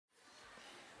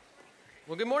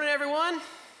Well, good morning, everyone.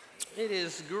 It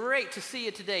is great to see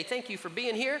you today. Thank you for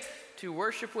being here to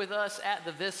worship with us at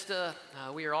the Vista.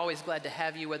 We are always glad to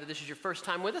have you, whether this is your first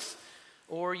time with us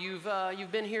or you've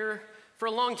been here for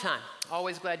a long time.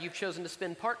 Always glad you've chosen to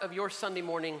spend part of your Sunday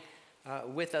morning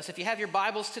with us. If you have your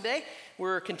Bibles today,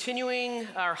 we're continuing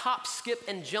our hop, skip,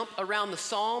 and jump around the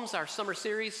Psalms, our summer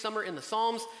series, Summer in the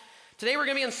Psalms. Today we're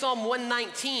going to be in Psalm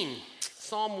 119.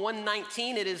 Psalm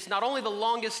 119, it is not only the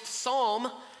longest psalm,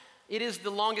 it is the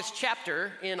longest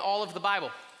chapter in all of the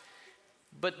Bible.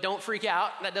 But don't freak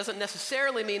out. That doesn't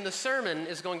necessarily mean the sermon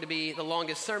is going to be the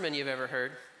longest sermon you've ever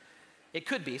heard. It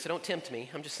could be, so don't tempt me.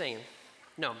 I'm just saying.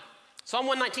 No. Psalm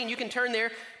 119, you can turn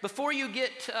there. Before we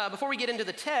get into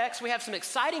the text, we have some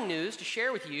exciting news to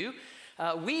share with you.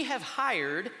 We have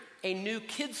hired a new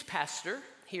kids pastor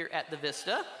here at the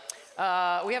Vista.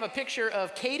 We have a picture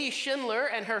of Katie Schindler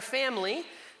and her family.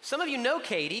 Some of you know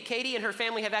Katie. Katie and her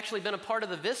family have actually been a part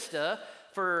of the Vista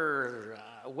for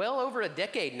well over a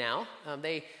decade now.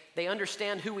 They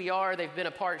understand who we are. They've been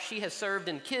a part. She has served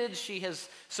in kids. She has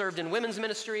served in women's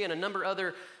ministry and a number of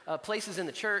other places in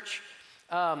the church.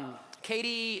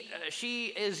 Katie, she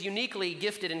is uniquely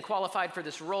gifted and qualified for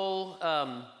this role.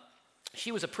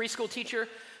 She was a preschool teacher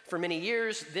for many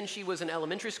years. Then she was an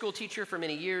elementary school teacher for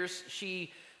many years.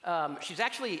 She's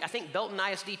actually, I think, Belton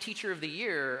ISD Teacher of the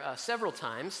Year several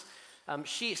times.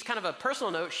 She's kind of a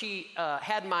personal note. She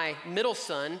had my middle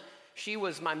son. She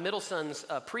was my middle son's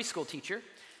preschool teacher.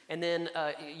 And then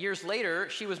years later,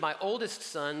 she was my oldest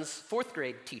son's fourth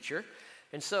grade teacher.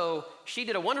 And so she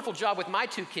did a wonderful job with my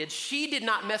two kids. She did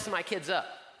not mess my kids up.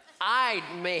 I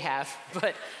may have,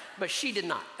 but she did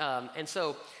not. And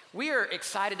so we are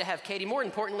excited to have Katie. More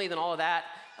importantly than all of that,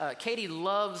 Katie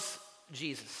loves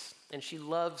Jesus. And she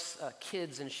loves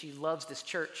kids, and she loves this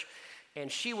church, and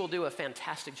she will do a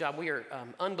fantastic job. We are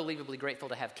unbelievably grateful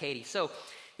to have Katie. So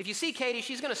if you see Katie,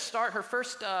 she's going to start, her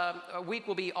first week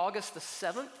will be August the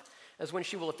 7th, is when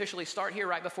she will officially start here,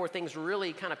 right before things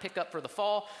really kind of pick up for the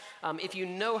fall. If you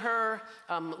know her,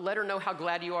 let her know how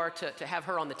glad you are to have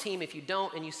her on the team. If you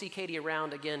don't, and you see Katie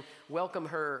around, again, welcome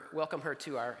her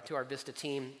to our Vista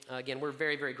team. Again, we're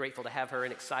very, very grateful to have her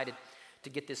and excited to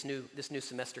get this new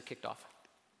semester kicked off.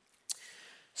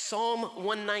 Psalm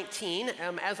 119,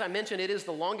 as I mentioned, it is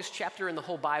the longest chapter in the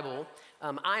whole Bible.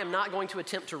 I am not going to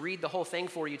attempt to read the whole thing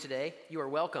for you today. You are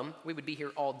welcome. We would be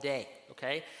here all day,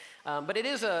 okay? But it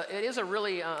is a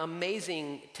really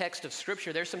amazing text of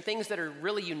Scripture. There's some things that are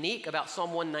really unique about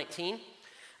Psalm 119.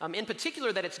 In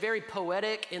particular, that it's very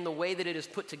poetic in the way that it is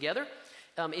put together.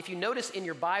 If you notice in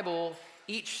your Bible,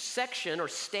 each section or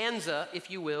stanza,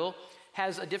 if you will,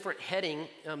 has a different heading.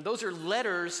 Those are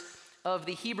letters of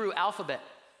the Hebrew alphabet.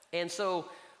 And so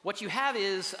what you have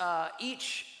is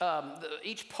each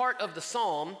part of the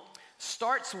psalm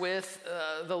starts with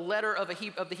the letter of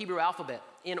the Hebrew alphabet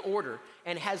in order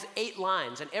and has 8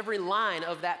 lines. And every line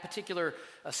of that particular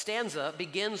stanza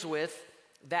begins with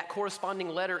that corresponding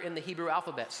letter in the Hebrew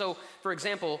alphabet. So, for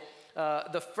example,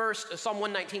 the first Psalm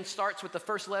 119 starts with the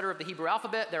first letter of the Hebrew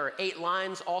alphabet. There are 8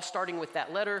 lines, all starting with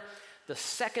that letter. The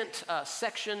second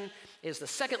section is the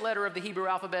second letter of the Hebrew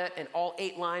alphabet, and all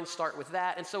 8 lines start with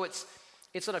that. And so it's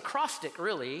an acrostic,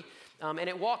 really, and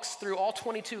it walks through all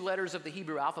 22 letters of the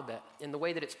Hebrew alphabet in the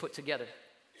way that it's put together.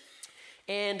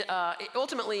 And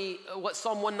ultimately, what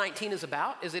Psalm 119 is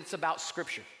about is it's about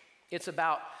Scripture. It's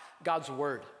about God's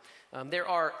Word. There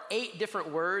are 8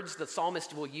 different words the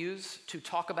psalmist will use to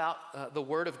talk about the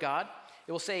Word of God.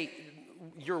 It will say,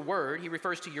 your Word. He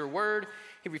refers to your Word.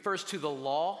 He refers to the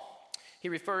law. He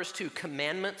refers to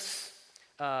commandments,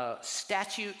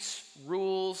 statutes,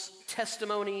 rules,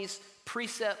 testimonies,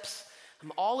 precepts.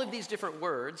 All of these different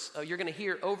words you're going to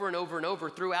hear over and over and over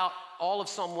throughout all of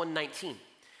Psalm 119.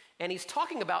 And he's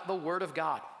talking about the Word of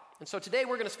God. And so today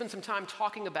we're going to spend some time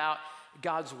talking about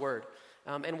God's Word.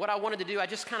 And what I wanted to do, I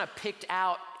just kind of picked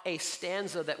out a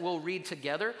stanza that we'll read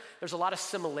together. There's a lot of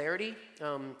similarity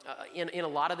in a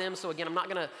lot of them. So again, I'm not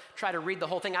going to try to read the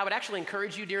whole thing. I would actually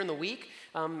encourage you during the week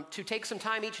to take some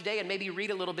time each day and maybe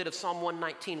read a little bit of Psalm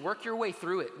 119. Work your way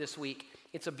through it this week.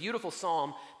 It's a beautiful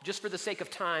psalm. Just for the sake of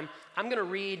time, I'm going to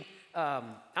read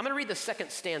the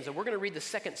second stanza. We're going to read the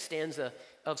second stanza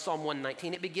of Psalm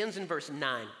 119. It begins in verse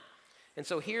 9. And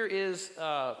so here is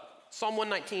Psalm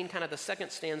 119, kind of the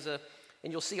second stanza.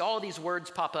 And you'll see all of these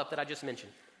words pop up that I just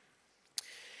mentioned.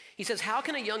 He says, how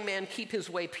can a young man keep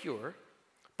his way pure?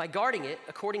 By guarding it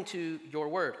according to your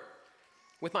word.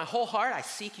 With my whole heart I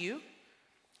seek you.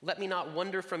 Let me not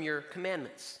wander from your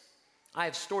commandments. I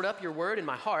have stored up your word in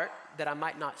my heart that I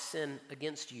might not sin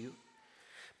against you.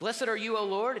 Blessed are you, O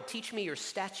Lord, and teach me your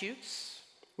statutes.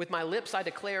 With my lips I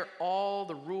declare all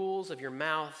the rules of your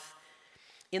mouth.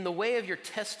 In the way of your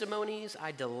testimonies,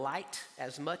 I delight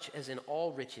as much as in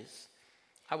all riches.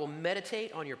 I will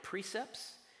meditate on your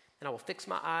precepts, and I will fix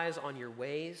my eyes on your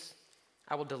ways.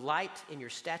 I will delight in your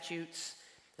statutes,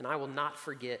 and I will not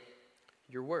forget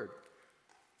your word.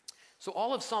 So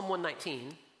all of Psalm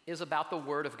 119 is about the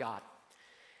word of God.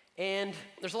 And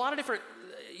there's a lot of different,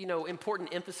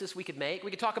 important emphasis we could make.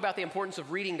 We could talk about the importance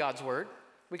of reading God's word.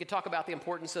 We could talk about the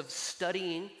importance of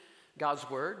studying God's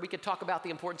word. We could talk about the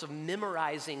importance of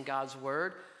memorizing God's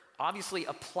word, obviously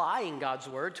applying God's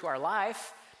word to our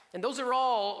life. And those are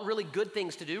all really good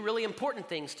things to do, really important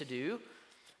things to do.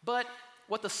 But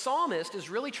what the psalmist is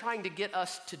really trying to get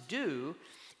us to do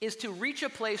is to reach a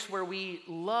place where we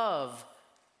love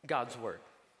God's word,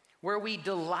 where we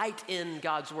delight in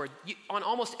God's word. On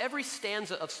almost every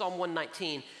stanza of Psalm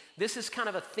 119, this is kind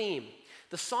of a theme.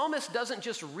 The psalmist doesn't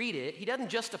just read it, he doesn't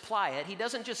just apply it, he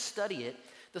doesn't just study it.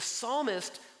 The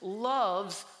psalmist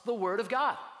loves the word of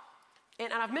God.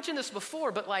 And I've mentioned this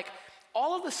before, but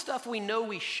all of the stuff we know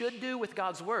we should do with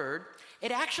God's word,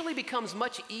 it actually becomes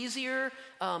much easier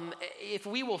if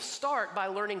we will start by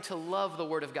learning to love the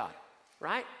word of God,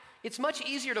 right? It's much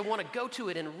easier to want to go to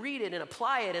it and read it and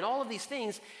apply it and all of these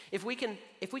things if we can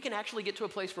actually get to a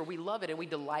place where we love it and we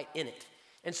delight in it.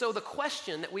 And so the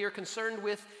question that we are concerned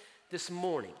with this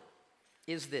morning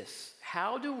is this: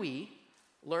 how do we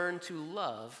learn to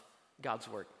love God's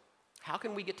word? How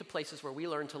can we get to places where we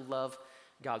learn to love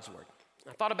God's word?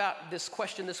 I thought about this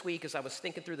question this week as I was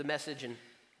thinking through the message, and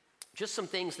just some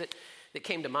things that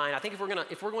came to mind. I think if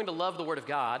we're going to love the word of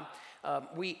God,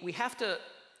 we have to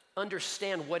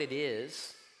understand what it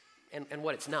is and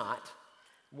what it's not,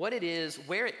 what it is,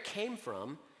 where it came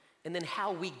from, and then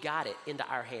how we got it into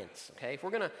our hands. Okay, if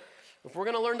we're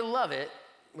gonna learn to love it,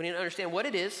 we need to understand what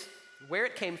it is, where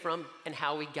it came from, and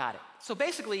how we got it. So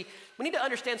basically, we need to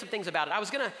understand some things about it. I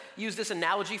was gonna use this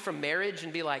analogy from marriage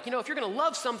and be like, if you're gonna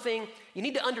love something, you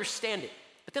need to understand it.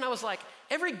 But then I was like,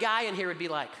 every guy in here would be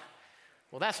like,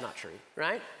 well, that's not true,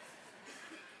 right?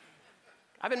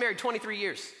 I've been married 23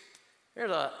 years.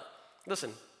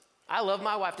 Listen, I love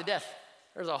my wife to death.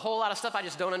 There's a whole lot of stuff I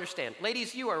just don't understand.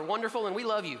 Ladies, you are wonderful and we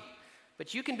love you,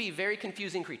 but you can be very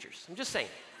confusing creatures. I'm just saying,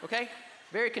 okay?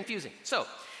 Very confusing. So,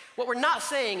 what we're not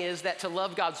saying is that to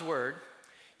love God's word,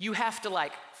 you have to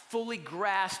fully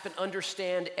grasp and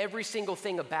understand every single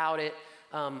thing about it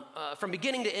from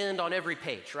beginning to end on every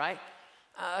page, right?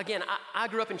 Again, I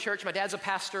grew up in church. My dad's a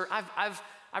pastor.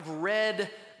 I've read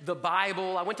the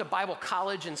Bible. I went to Bible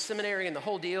college and seminary and the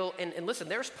whole deal. And listen,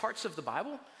 there's parts of the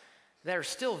Bible that are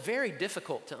still very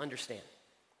difficult to understand.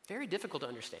 Very difficult to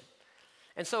understand.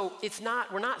 And so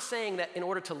we're not saying that in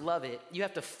order to love it, you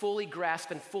have to fully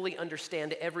grasp and fully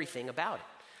understand everything about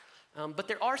it. But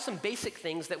there are some basic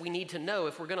things that we need to know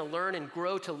if we're going to learn and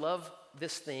grow to love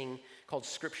this thing called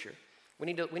Scripture. We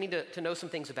need to know some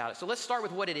things about it. So let's start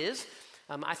with what it is.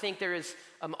 I think there is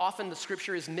often the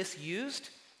Scripture is misused.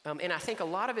 And I think a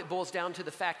lot of it boils down to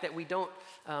the fact that we don't,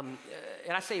 and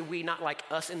I say we, not like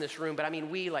us in this room, but I mean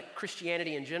we, like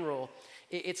Christianity in general,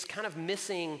 it's kind of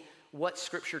missing what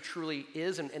Scripture truly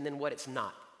is and then what it's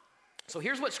not. So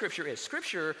here's what Scripture is.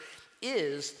 Scripture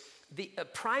is the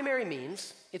primary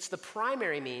means, it's the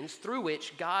primary means through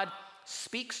which God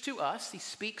speaks to us, he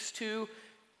speaks to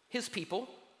his people,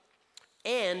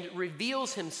 and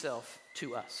reveals himself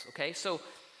to us, okay? So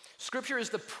Scripture is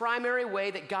the primary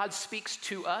way that God speaks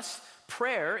to us.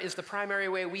 Prayer is the primary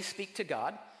way we speak to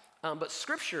God, but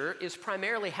Scripture is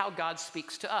primarily how God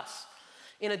speaks to us.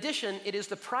 In addition, it is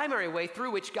the primary way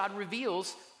through which God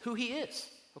reveals who he is,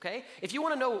 okay? If you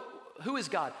want to know who is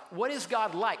God, what is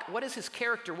God like, what is his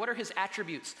character, what are his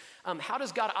attributes, how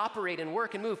does God operate and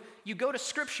work and move, you go to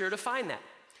Scripture to find that.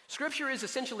 Scripture is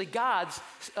essentially God's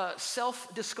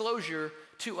self-disclosure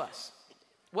to us.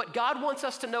 What God wants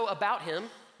us to know about him,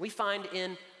 we find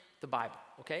in the Bible,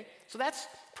 okay? So that's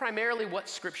primarily what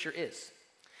Scripture is.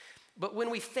 But when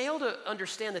we fail to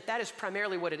understand that that is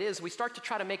primarily what it is, we start to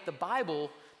try to make the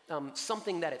Bible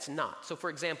something that it's not. So for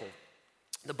example,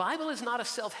 the Bible is not a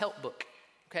self-help book,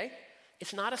 okay?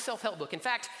 It's not a self-help book. In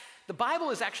fact, the Bible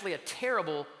is actually a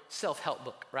terrible self-help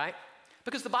book, right?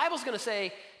 Because the Bible's gonna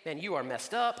say, man, you are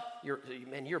messed up,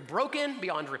 you're broken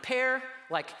beyond repair,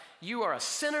 like you are a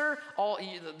sinner,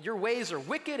 your ways are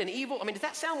wicked and evil. I mean, does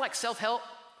that sound like self-help?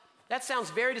 That sounds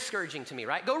very discouraging to me,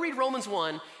 right? Go read Romans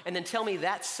 1 and then tell me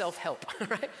that's self-help,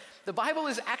 right? The Bible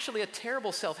is actually a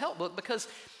terrible self-help book because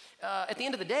at the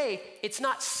end of the day, it's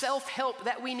not self-help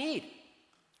that we need,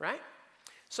 right?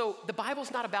 So the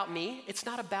Bible's not about me, it's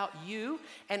not about you,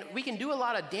 and we can do a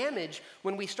lot of damage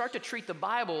when we start to treat the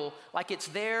Bible like it's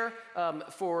there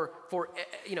for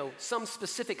some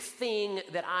specific thing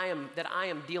that I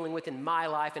am dealing with in my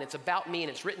life, and it's about me and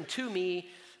it's written to me.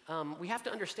 We have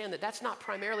to understand that that's not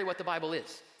primarily what the Bible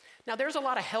is. Now, there's a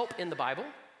lot of help in the Bible.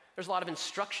 There's a lot of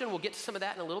instruction. We'll get to some of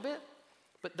that in a little bit.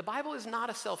 But the Bible is not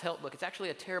a self-help book. It's actually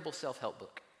a terrible self-help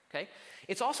book, okay?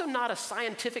 It's also not a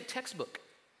scientific textbook.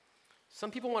 Some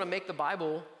people want to make the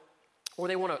Bible, or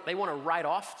they want to write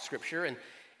off Scripture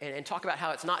and talk about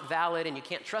how it's not valid and you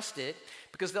can't trust it,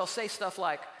 because they'll say stuff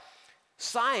like,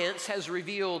 science has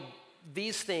revealed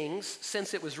these things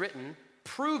since it was written,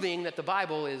 proving that the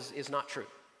Bible is not true.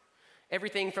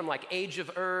 Everything from like age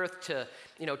of earth to,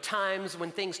 times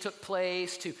when things took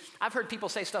place to, I've heard people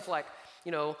say stuff like,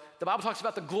 the Bible talks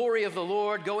about the glory of the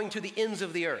Lord going to the ends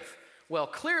of the earth. Well,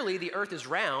 clearly the earth is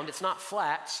round, it's not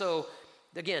flat, so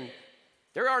again,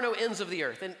 there are no ends of the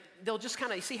earth. And they'll just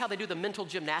kind of see how they do the mental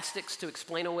gymnastics to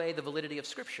explain away the validity of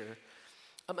Scripture.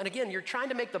 And again, you're trying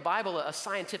to make the Bible a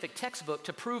scientific textbook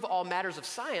to prove all matters of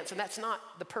science, and that's not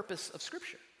the purpose of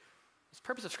Scripture. The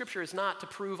purpose of Scripture is not to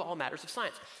prove all matters of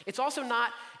science. It's also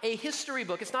not a history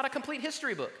book. It's not a complete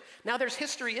history book. Now, there's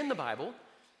history in the Bible,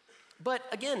 but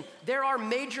again, there are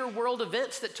major world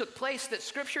events that took place that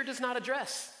Scripture does not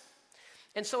address.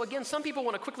 And so again, some people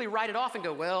want to quickly write it off and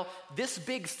go, well, this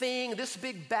big thing, this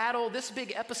big battle, this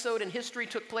big episode in history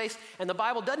took place, and the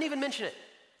Bible doesn't even mention it.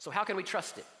 So how can we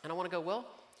trust it? And I want to go, well,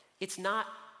 it's not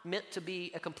meant to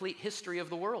be a complete history of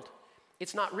the world.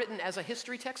 It's not written as a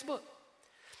history textbook.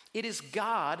 It is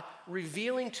God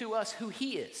revealing to us who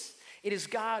He is. It is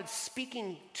God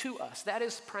speaking to us. That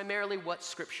is primarily what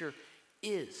Scripture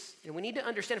is. And we need to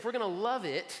understand, if we're going to love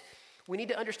it, we need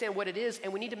to understand what it is,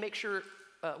 and we need to make sure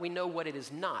we know what it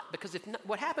is not. Because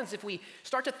what happens if we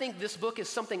start to think this book is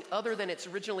something other than it's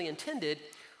originally intended,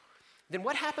 then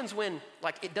what happens when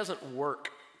it doesn't work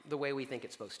the way we think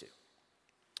it's supposed to?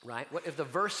 Right? What if the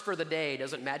verse for the day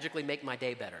doesn't magically make my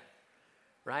day better?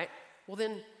 Right? Well,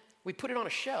 then we put it on a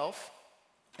shelf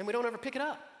and we don't ever pick it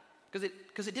up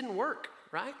because it didn't work,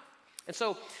 right? And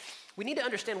so we need to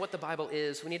understand what the Bible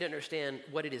is. We need to understand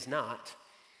what it is not.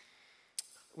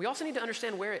 We also need to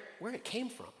understand where it came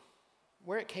from.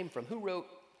 Where it came from. Who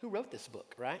wrote this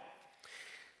book, right?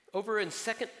 Over in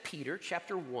 2 Peter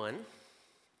chapter 1,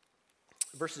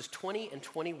 verses 20 and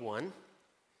 21,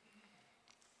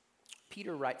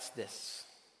 Peter writes this.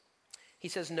 He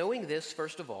says, knowing this,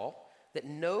 first of all, that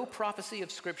no prophecy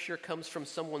of Scripture comes from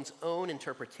someone's own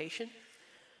interpretation,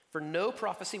 for no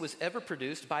prophecy was ever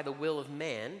produced by the will of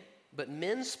man, but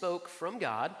men spoke from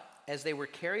God as they were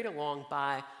carried along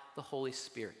by the Holy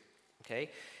Spirit. Okay?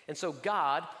 And so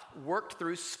God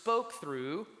spoke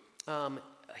through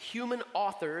human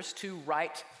authors to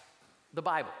write the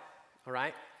Bible, all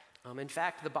right? In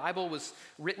fact, the Bible was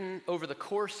written over the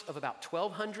course of about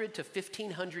 1,200 to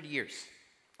 1,500 years,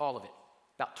 all of it.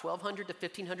 About 1,200 to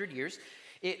 1,500 years.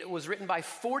 It was written by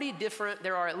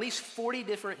there are at least 40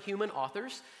 different human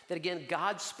authors that, again,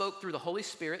 God spoke through the Holy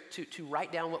Spirit to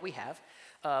write down what we have.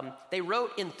 They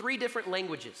wrote in 3 different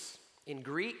languages, in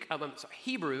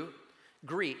Hebrew,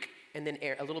 Greek, and then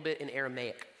a little bit in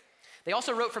Aramaic. They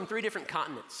also wrote from 3 different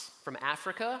continents, from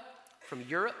Africa, from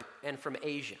Europe, and from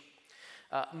Asia.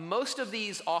 Most of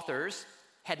these authors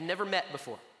had never met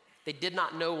before. They did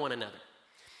not know one another.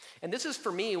 And this is,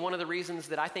 for me, one of the reasons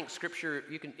that I think Scripture,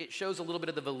 it shows a little bit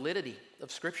of the validity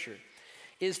of Scripture,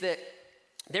 is that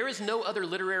there is no other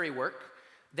literary work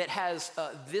that has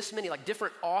this many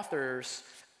different authors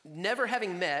never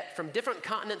having met from different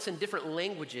continents and different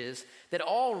languages that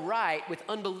all write with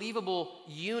unbelievable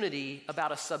unity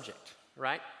about a subject,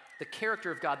 right? The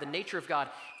character of God, the nature of God,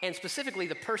 and specifically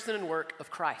the person and work of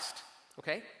Christ,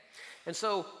 okay? And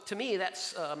so, to me, that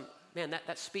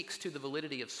speaks to the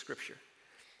validity of Scripture.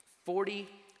 40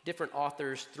 different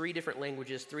authors, 3 different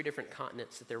languages, 3 different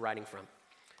continents that they're writing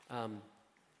from.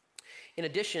 In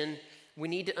addition, we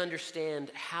need to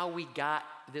understand how we got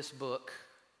this book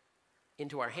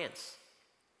into our hands.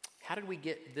 How did we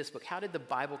get this book? How did the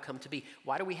Bible come to be?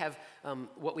 Why do we have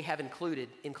what we have included,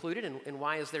 and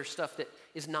why is there stuff that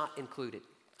is not included?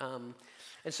 And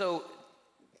so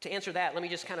to answer that, let me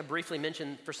just kind of briefly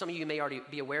mention, for some of you may already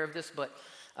be aware of this, but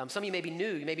some of you may be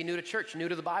new. You may be new to church, new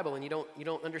to the Bible, and you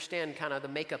don't understand kind of the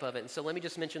makeup of it. And so let me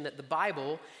just mention that the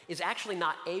Bible is actually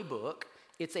not a book.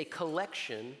 It's a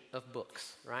collection of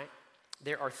books, right?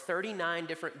 There are 39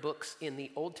 different books in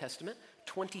the Old Testament,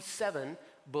 27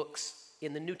 books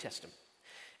in the New Testament.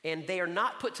 And they are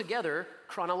not put together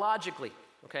chronologically,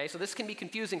 okay? So this can be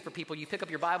confusing for people. You pick up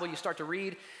your Bible, you start to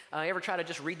read. You ever try to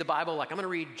just read the Bible? I'm going to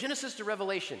read Genesis to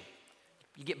Revelation.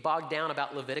 You get bogged down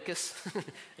about Leviticus,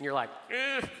 and you're like,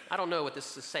 I don't know what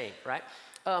this is saying, right?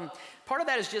 Part of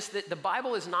that is just that the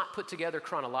Bible is not put together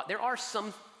chronologically. There are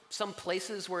some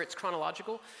places where it's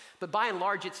chronological, but by and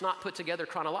large, it's not put together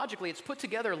chronologically. It's put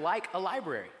together like a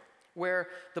library, where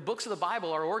the books of the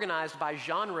Bible are organized by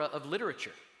genre of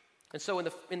literature. And so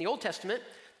in the Old Testament,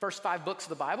 first 5 books of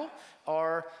the Bible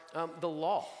are the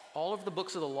law. All of the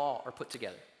books of the law are put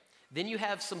together. Then you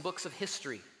have some books of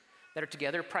history that are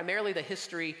together, primarily the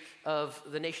history of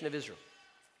the nation of Israel.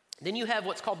 Then you have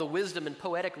what's called the wisdom and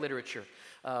poetic literature,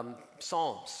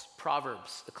 Psalms,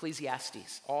 Proverbs,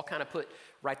 Ecclesiastes, all kind of put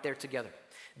right there together.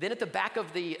 Then at the back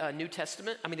of the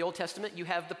the Old Testament, you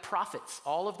have the prophets.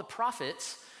 All of the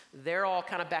prophets, they're all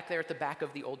kind of back there at the back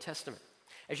of the Old Testament.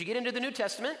 As you get into the New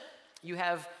Testament, you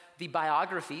have the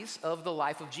biographies of the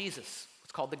life of Jesus.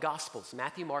 It's called the Gospels,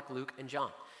 Matthew, Mark, Luke, and John.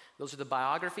 Those are the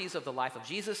biographies of the life of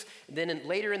Jesus. And then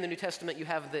later in the New Testament, you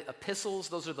have the epistles.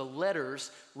 Those are the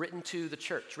letters written to the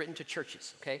church, written to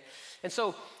churches, okay? And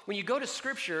so when you go to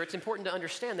Scripture, it's important to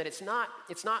understand that it's not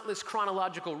this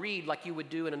chronological read like you would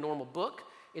do in a normal book.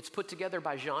 It's put together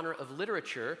by genre of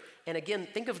literature. And again,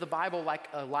 think of the Bible like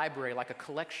a library, like a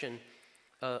collection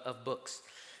of books.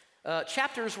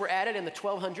 Chapters were added in the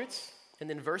 1200s, and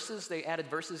then they added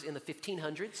verses in the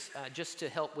 1500s just to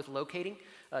help with locating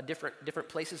different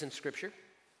places in Scripture.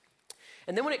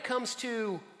 And then when it comes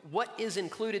to what is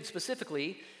included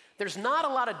specifically, there's not a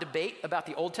lot of debate about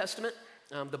the Old Testament.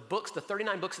 The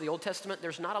 39 books of the Old Testament,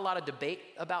 there's not a lot of debate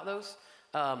about those.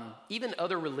 Even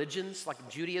other religions like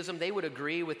Judaism, they would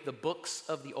agree with the books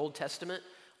of the Old Testament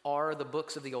are the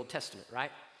books of the Old Testament,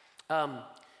 right?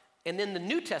 And then the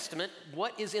New Testament,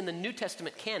 what is in the New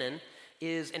Testament canon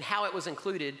and how it was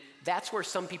included, that's where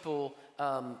some people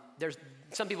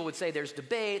would say there's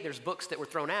debate, there's books that were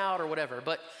thrown out or whatever.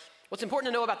 But what's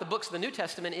important to know about the books of the New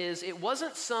Testament is it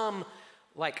wasn't some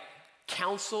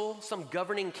council, some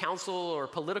governing council or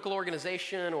political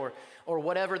organization or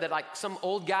whatever that some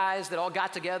old guys that all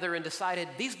got together and decided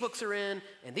these books are in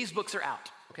and these books are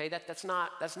out. Okay, that's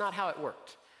not how it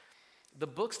worked. The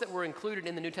books that were included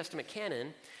in the New Testament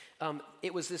canon,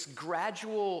 it was this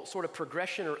gradual sort of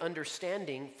progression or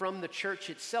understanding from the church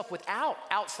itself without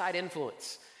outside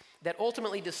influence that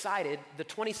ultimately decided the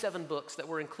 27 books that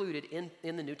were included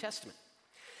in the New Testament.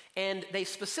 And they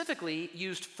specifically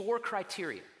used 4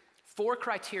 criteria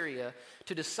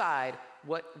to decide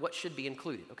what should be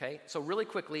included, okay? So really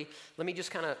quickly, let me just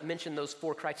kind of mention those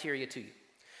 4 criteria to you.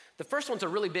 The first one's a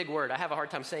really big word. I have a hard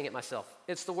time saying it myself.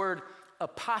 It's the word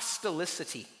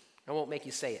apostolicity. I won't make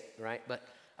you say it, right? But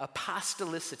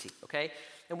apostolicity, okay?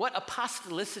 And what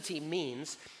apostolicity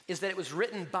means is that it was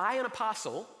written by an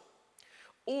apostle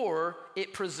or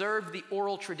it preserved the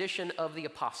oral tradition of the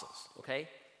apostles, okay?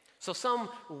 So some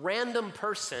random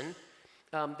person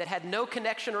that had no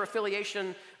connection or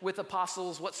affiliation with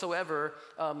apostles whatsoever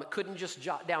couldn't just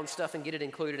jot down stuff and get it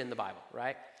included in the Bible,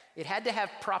 right? It had to have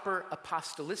proper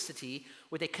apostolicity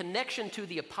with a connection to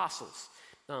the apostles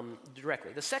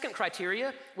directly. The second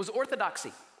criteria was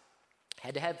orthodoxy.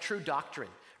 Had to have true doctrine,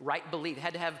 right belief. It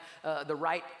had to have the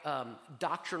right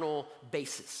doctrinal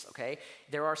basis, okay?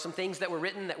 There are some things that were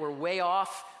written that were way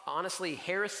off, honestly,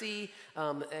 heresy,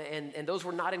 and those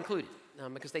were not included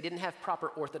because they didn't have proper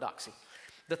orthodoxy.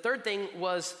 The third thing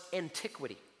was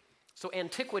antiquity. So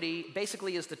antiquity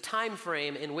basically is the time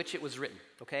frame in which it was written,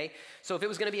 okay? So if it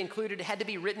was going to be included, it had to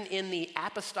be written in the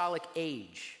apostolic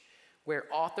age where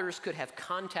authors could have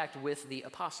contact with the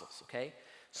apostles, okay?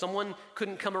 Someone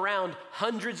couldn't come around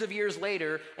hundreds of years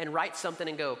later and write something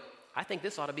and go, I think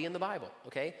this ought to be in the Bible,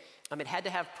 okay? It had to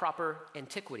have proper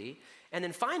antiquity. And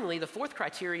then finally, the fourth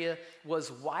criteria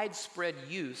was widespread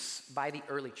use by the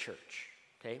early church,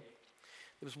 okay?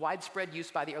 It was widespread use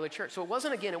by the early church. So it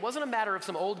wasn't a matter of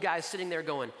some old guys sitting there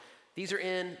going, these are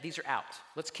in, these are out.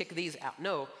 Let's kick these out.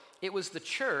 No, it was the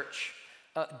church,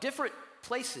 different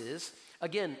places.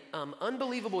 Again,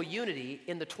 unbelievable unity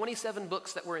in the 27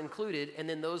 books that were included and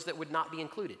then those that would not be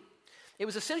included. It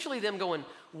was essentially them going,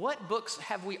 what books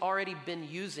have we already been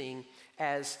using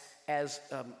as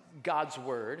God's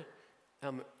word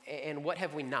and what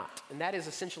have we not? And that is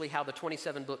essentially how the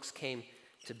 27 books came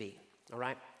to be, all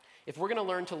right? If we're going to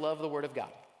learn to love the word of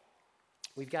God,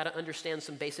 we've got to understand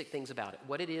some basic things about it,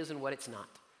 what it is and what it's not,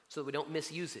 so that we don't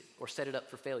misuse it or set it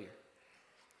up for failure.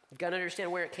 We've got to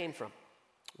understand where it came from,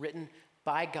 written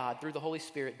by God through the Holy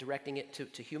Spirit, directing it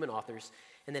to human authors,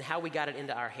 and then how we got it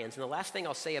into our hands. And the last thing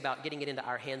I'll say about getting it into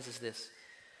our hands is this,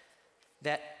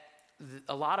 that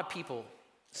a lot of people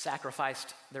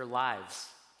sacrificed their lives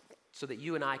so that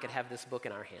you and I could have this book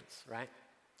in our hands, right?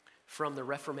 From the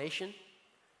Reformation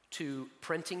to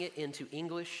printing it into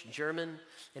English, German,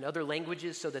 and other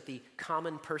languages so that the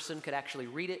common person could actually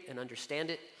read it and understand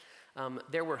it.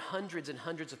 There were hundreds and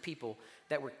hundreds of people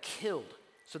that were killed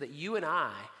so that you and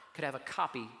I could have a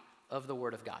copy of the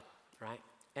Word of God, right?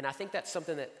 And I think that's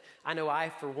something that I know I,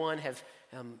 for one, have,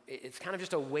 it's kind of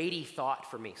just a weighty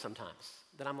thought for me sometimes.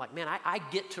 That I'm like, man, I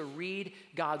get to read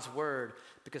God's Word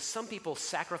because some people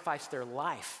sacrifice their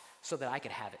life so that I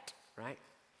could have it, right?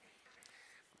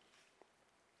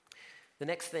 The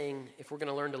next thing, if we're going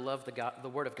to learn to love the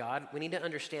Word of God, we need to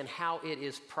understand how it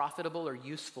is profitable or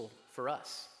useful for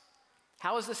us.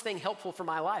 How is this thing helpful for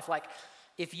my life? Like,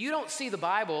 if you don't see the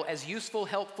Bible as useful,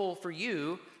 helpful for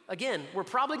you, again, we're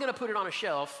probably going to put it on a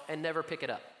shelf and never pick it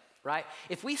up, right?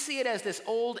 If we see it as this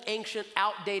old, ancient,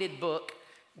 outdated book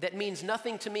that means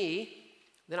nothing to me,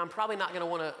 then I'm probably not going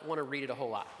to want to read it a whole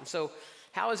lot. And so,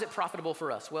 how is it profitable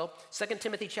for us? Well, 2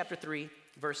 Timothy chapter 3,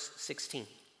 verse 16.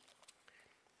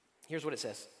 Here's what it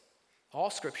says. All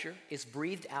Scripture is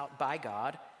breathed out by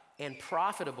God and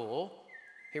profitable,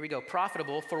 here we go,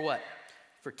 profitable for what?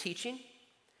 For teaching,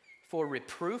 for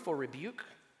reproof or rebuke,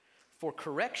 for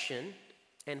correction,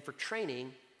 and for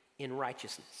training in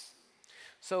righteousness.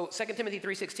 So 2 Timothy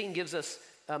 3:16 gives us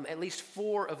at least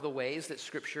 4 of the ways that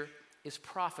Scripture is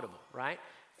profitable, right?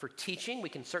 For teaching, we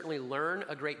can certainly learn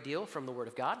a great deal from the Word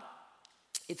of God.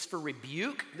 It's for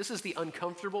rebuke. This is the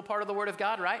uncomfortable part of the Word of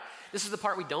God, right? This is the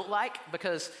part we don't like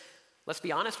because, let's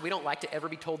be honest, we don't like to ever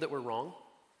be told that we're wrong.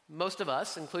 Most of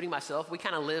us, including myself, we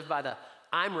kind of live by the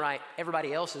I'm right,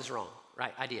 everybody else is wrong,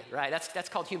 right, idea, right? That's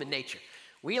called human nature.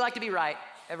 We like to be right,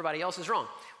 everybody else is wrong.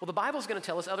 Well, the Bible's going to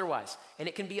tell us otherwise, and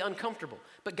it can be uncomfortable.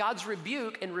 But God's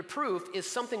rebuke and reproof is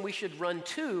something we should run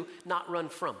to, not run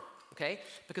from, okay?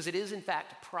 Because it is, in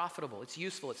fact, profitable. It's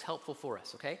useful. It's helpful for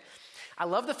us, okay? I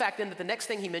love the fact, then, that the next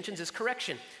thing he mentions is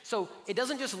correction. So it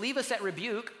doesn't just leave us at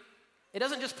rebuke. It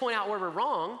doesn't just point out where we're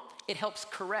wrong. It helps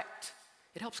correct.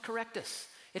 It helps correct us.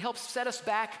 It helps set us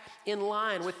back in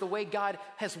line with the way God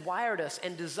has wired us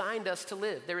and designed us to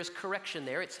live. There is correction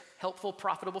there. It's helpful,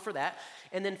 profitable for that.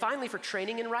 And then finally, for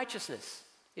training in righteousness.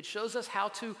 It shows us how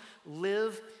to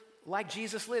live like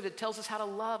Jesus lived. It tells us how to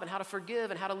love and how to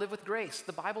forgive and how to live with grace.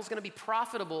 The Bible's going to be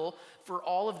profitable for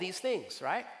all of these things,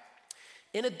 right?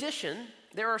 In addition,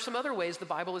 there are some other ways the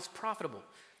Bible is profitable.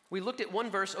 We looked at one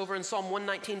verse over in Psalm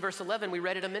 119, verse 11. We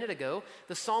read it a minute ago.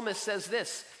 The psalmist says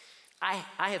this,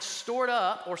 I have stored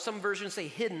up, or some versions say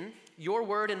hidden, your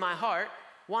word in my heart.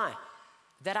 Why?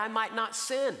 That I might not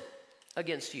sin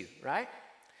against you, right?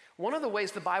 One of the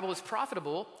ways the Bible is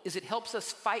profitable is it helps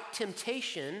us fight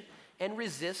temptation and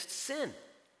resist sin.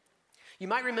 You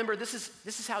might remember this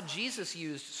is how Jesus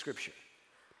used Scripture.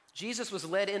 Jesus was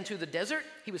led into the desert.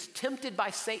 He was tempted by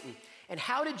Satan. And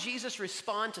how did Jesus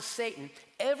respond to Satan?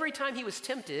 Every time he was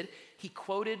tempted, he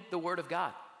quoted the Word of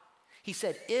God. He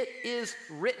said, "It is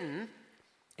written,"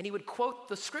 and he would quote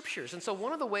the Scriptures. And so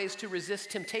one of the ways to resist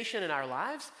temptation in our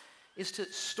lives is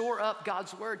to store up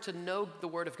God's Word, to know the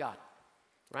Word of God,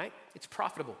 right? It's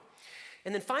profitable.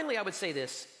 And then finally, I would say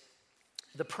this.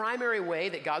 The primary way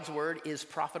that God's Word is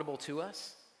profitable to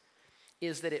us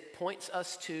is that it points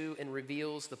us to and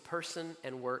reveals the person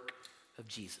and work of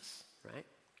Jesus, right?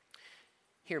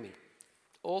 Hear me.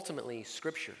 Ultimately,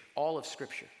 Scripture, all of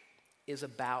Scripture, is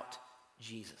about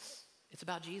Jesus. It's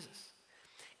about Jesus.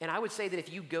 And I would say that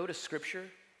if you go to Scripture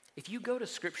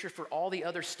for all the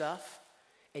other stuff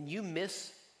and you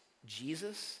miss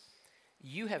Jesus,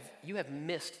 you have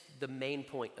missed the main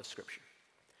point of Scripture.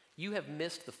 You have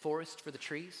missed the forest for the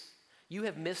trees. You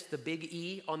have missed the big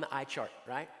E on the eye chart,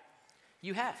 right?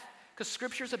 You have. Because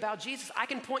Scripture's about Jesus. I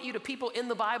can point you to people in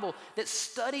the Bible that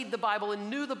studied the Bible and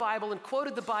knew the Bible and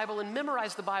quoted the Bible and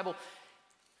memorized the Bible,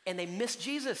 and they missed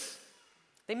Jesus.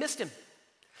 They missed him.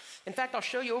 In fact, I'll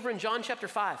show you over in John chapter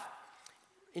 5.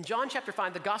 In John chapter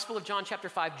 5, the Gospel of John chapter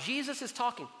 5, Jesus is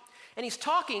talking. And he's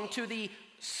talking to the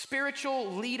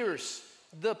spiritual leaders,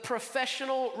 the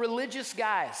professional religious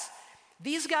guys.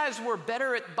 These guys were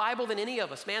better at Bible than any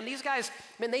of us, man. These guys,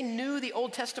 man, they knew the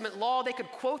Old Testament law. They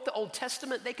could quote the Old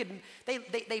Testament.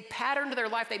 They patterned their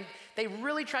life. They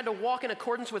really tried to walk in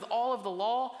accordance with all of the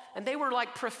law. And they were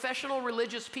like professional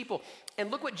religious people. And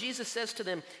look what Jesus says to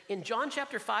them in John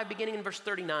chapter 5, beginning in verse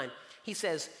 39. He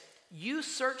says, "You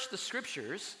search the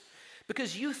Scriptures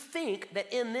because you think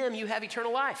that in them you have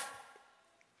eternal life.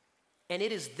 And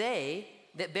it is they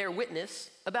that bear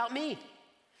witness about me.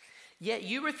 Yet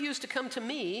you refuse to come to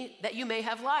me that you may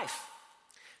have life."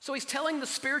 So he's telling the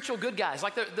spiritual good guys,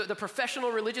 like the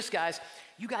professional religious guys,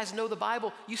 you guys know the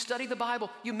Bible, you study the Bible,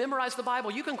 you memorize the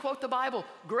Bible, you can quote the Bible,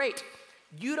 great.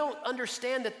 You don't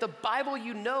understand that the Bible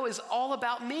you know is all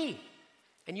about me,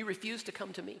 and you refuse to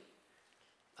come to me.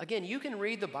 Again, you can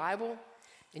read the Bible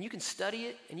and you can study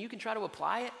it and you can try to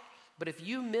apply it, but if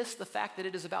you miss the fact that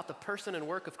it is about the person and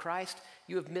work of Christ,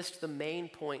 you have missed the main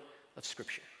point of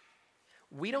Scripture.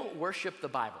 We don't worship the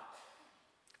Bible.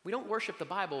 We don't worship the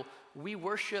Bible. We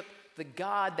worship the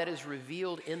God that is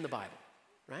revealed in the Bible,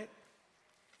 right?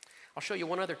 I'll show you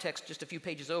one other text just a few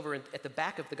pages over at the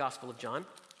back of the Gospel of John,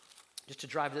 just to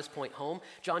drive this point home.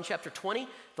 John chapter 20,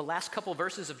 the last couple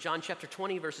verses of John chapter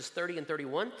 20, verses 30 and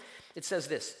 31. It says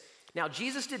this, "Now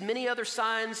Jesus did many other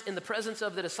signs in the presence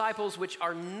of the disciples which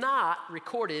are not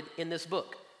recorded in this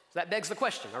book." So that begs the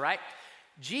question, all right?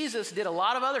 Jesus did a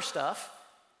lot of other stuff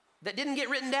that didn't get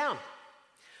written down.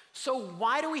 So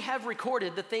why do we have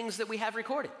recorded the things that we have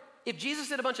recorded? If Jesus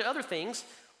did a bunch of other things,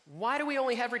 why do we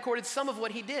only have recorded some of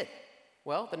what he did?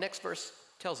 Well, the next verse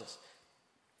tells us,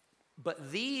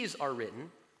 "But these are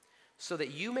written so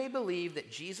that you may believe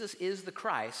that Jesus is the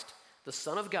Christ, the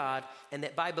Son of God, and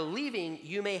that by believing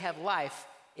you may have life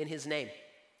in his name."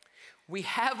 We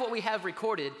have what we have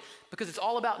recorded because it's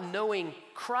all about knowing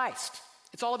Christ.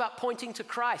 It's all about pointing to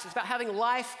Christ. It's about having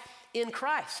life in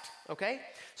Christ, okay?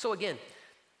 So again,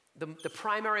 the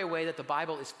primary way that the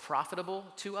Bible is profitable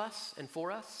to us and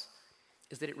for us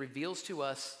is that it reveals to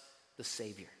us the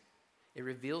Savior. It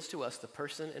reveals to us the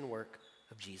person and work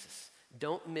of Jesus.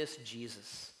 Don't miss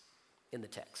Jesus in the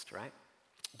text, right?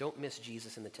 Don't miss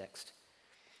Jesus in the text.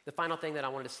 The final thing that I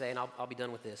wanted to say, and I'll be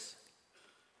done with this,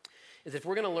 is if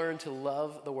we're going to learn to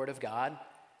love the Word of God,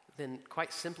 then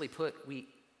quite simply put, we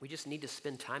just need to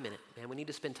spend time in it, man. We need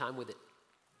to spend time with it.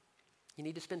 You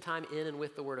need to spend time in and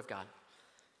with the Word of God.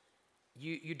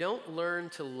 You don't learn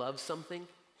to love something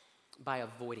by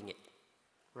avoiding it,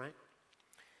 right?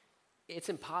 It's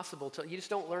impossible you just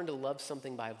don't learn to love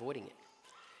something by avoiding it.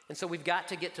 And so we've got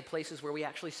to get to places where we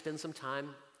actually spend some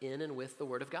time in and with the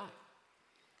Word of God.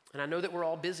 And I know that we're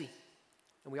all busy,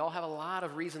 and we all have a lot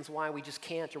of reasons why we just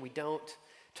can't or we don't,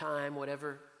 time,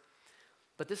 whatever.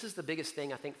 But this is the biggest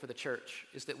thing, I think, for the church,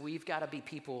 is that we've got to be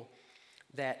people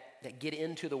that get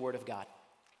into the Word of God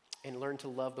and learn to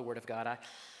love the Word of God.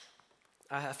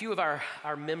 A few of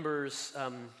our members,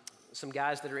 some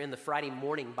guys that are in the Friday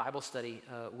morning Bible study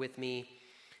with me,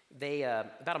 they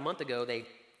about a month ago, they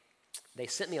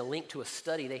sent me a link to a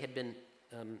study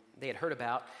they had heard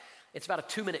about. It's about a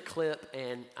 2-minute clip,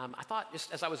 and I thought,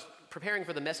 just as I was preparing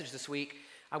for the message this week,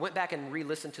 I went back and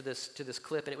re-listened to this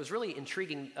clip, and it was really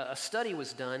intriguing. A study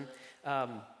was done.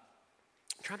 I'm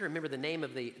trying to remember the name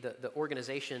of the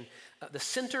organization, the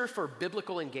Center for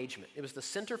Biblical Engagement. It was the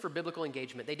Center for Biblical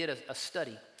Engagement. They did a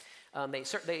study.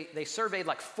 They surveyed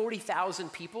like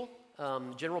 40,000 people,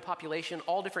 general population,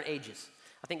 all different ages.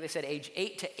 I think they said age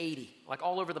 8 to 80, like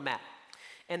all over the map.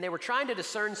 And they were trying to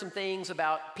discern some things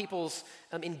about people's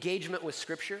engagement with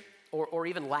Scripture, or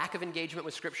even lack of engagement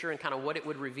with Scripture, and kind of what it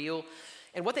would reveal.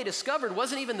 And what they discovered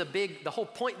wasn't even the whole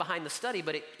point behind the study,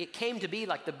 but it came to be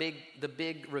like the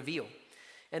big reveal.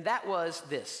 And that was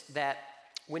this, that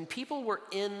when people were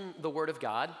in the Word of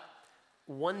God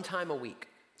one time a week,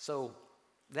 so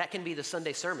that can be the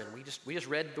Sunday sermon. We just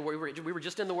read we were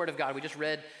just in the Word of God. We just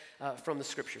read from the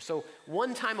Scripture. So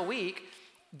one time a week,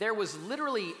 there was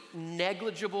literally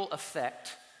negligible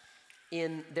effect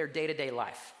in their day-to-day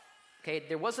life. Okay,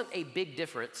 there wasn't a big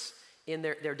difference in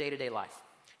their day-to-day life.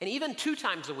 And even 2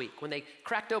 times a week, when they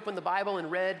cracked open the Bible and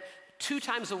read 2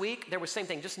 times a week, there was same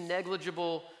thing, just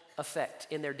negligible effect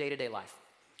in their day-to-day life.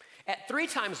 At 3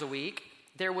 times a week,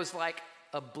 there was like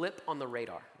a blip on the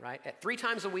radar, right? At 3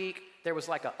 times a week, there was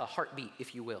like a heartbeat,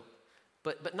 if you will.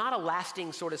 But not a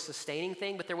lasting sort of sustaining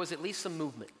thing, but there was at least some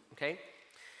movement, okay?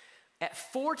 At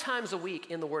 4 times a week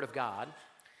in the Word of God,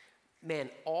 man,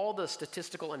 all the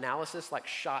statistical analysis like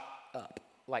shot up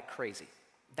like crazy.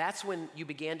 That's when you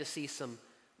began to see some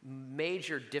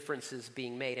major differences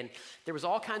being made. And there was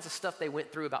all kinds of stuff they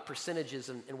went through about percentages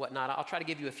and whatnot. I'll try to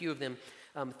give you a few of them.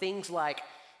 Things like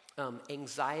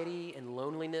anxiety and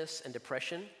loneliness and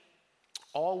depression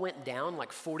all went down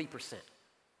like 40%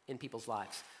 in people's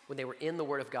lives when they were in the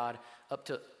Word of God up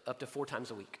to 4 times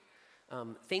a week.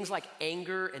 Things like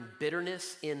anger and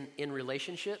bitterness in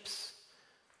relationships,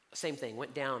 same thing,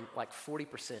 went down like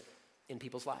 40% in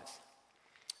people's lives.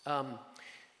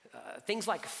 Things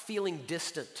like feeling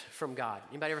distant from God.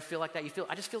 Anybody ever feel like that?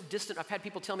 I just feel distant. I've had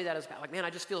people tell me that as like, man, I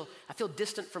feel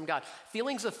distant from God.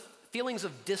 Feelings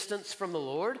of distance from the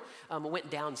Lord went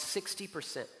down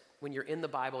 60% when you're in the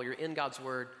Bible, you're in God's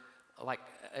Word, like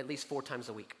at least 4 times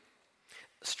a week.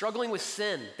 Struggling with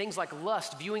sin, things like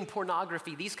lust, viewing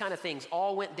pornography, these kind of things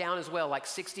all went down as well, like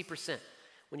 60%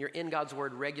 when you're in God's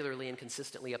Word regularly and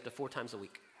consistently up to 4 times a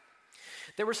week.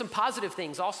 There were some positive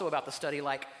things also about the study,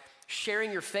 like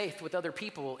sharing your faith with other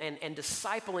people and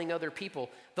discipling other people,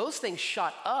 those things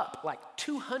shot up like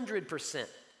 200%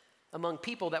 among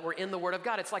people that were in the Word of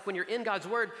God. It's like when you're in God's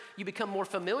Word, you become more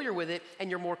familiar with it and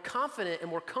you're more confident and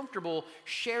more comfortable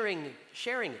sharing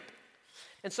it.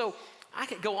 And so I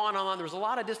could go on and on. There was a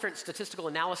lot of different statistical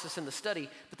analysis in the study,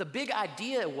 but the big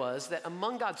idea was that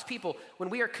among God's people, when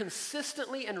we are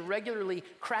consistently and regularly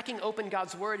cracking open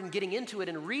God's Word and getting into it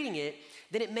and reading it,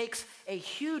 then it makes a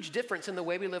huge difference in the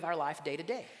way we live our life day to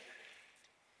day.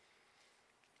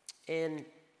 And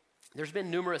there's been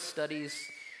numerous studies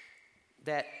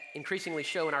that increasingly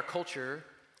show in our culture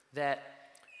that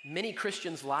many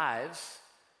Christians' lives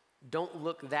don't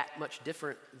look that much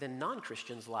different than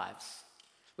non-Christians' lives,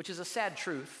 which is a sad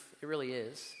truth. It really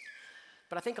is.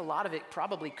 But I think a lot of it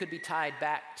probably could be tied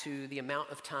back to the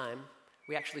amount of time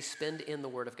we actually spend in the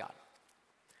Word of God.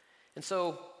 And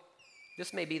so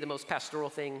this may be the most pastoral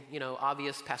thing,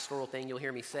 obvious pastoral thing you'll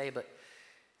hear me say, but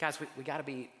guys, we got to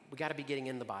be getting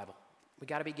in the Bible. We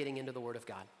got to be getting into the Word of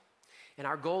God. And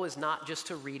our goal is not just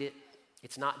to read it.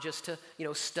 It's not just to,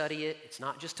 study it. It's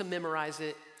not just to memorize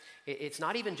it. It's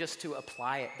not even just to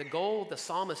apply it. The goal the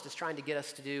psalmist is trying to get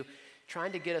us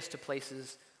to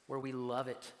places where we love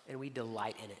it and we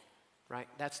delight in it, right?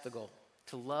 That's the goal,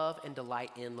 to love and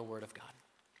delight in the Word of God.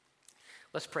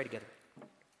 Let's pray together.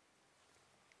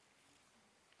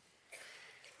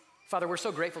 Father, we're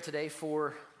so grateful today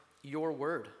for your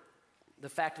Word, the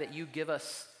fact that you give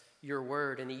us your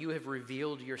Word and that you have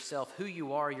revealed yourself, who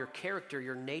you are, your character,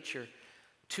 your nature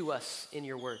to us in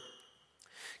your Word.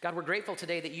 God, we're grateful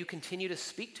today that you continue to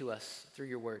speak to us through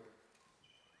your Word,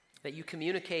 that you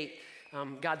communicate,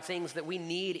 God, things that we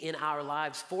need in our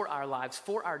lives, for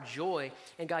our joy.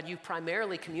 And God, you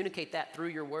primarily communicate that through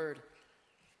your Word.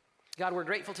 God, we're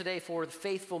grateful today for the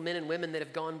faithful men and women that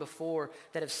have gone before,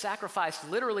 that have sacrificed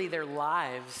literally their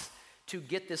lives to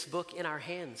get this book in our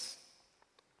hands.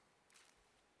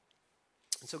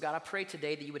 And so, God, I pray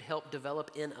today that you would help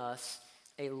develop in us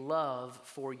a love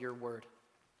for your Word.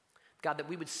 God, that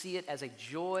we would see it as a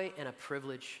joy and a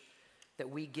privilege that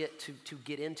we get to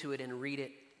get into it and read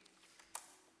it.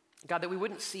 God, that we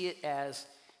wouldn't see it as,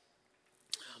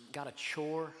 God, a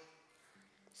chore,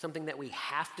 something that we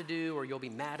have to do or you'll be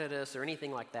mad at us or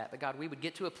anything like that. But God, we would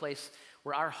get to a place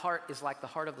where our heart is like the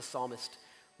heart of the psalmist,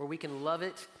 where we can love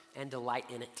it and delight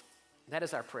in it. That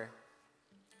is our prayer.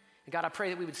 And God, I pray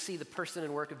that we would see the person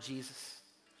and work of Jesus,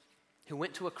 who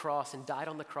went to a cross and died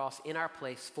on the cross in our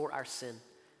place for our sin,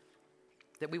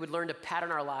 that we would learn to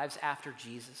pattern our lives after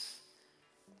Jesus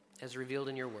as revealed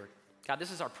in your Word. God, this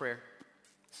is our prayer.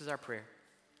 This is our prayer.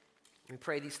 We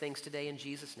pray these things today in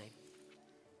Jesus' name.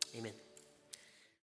 Amen.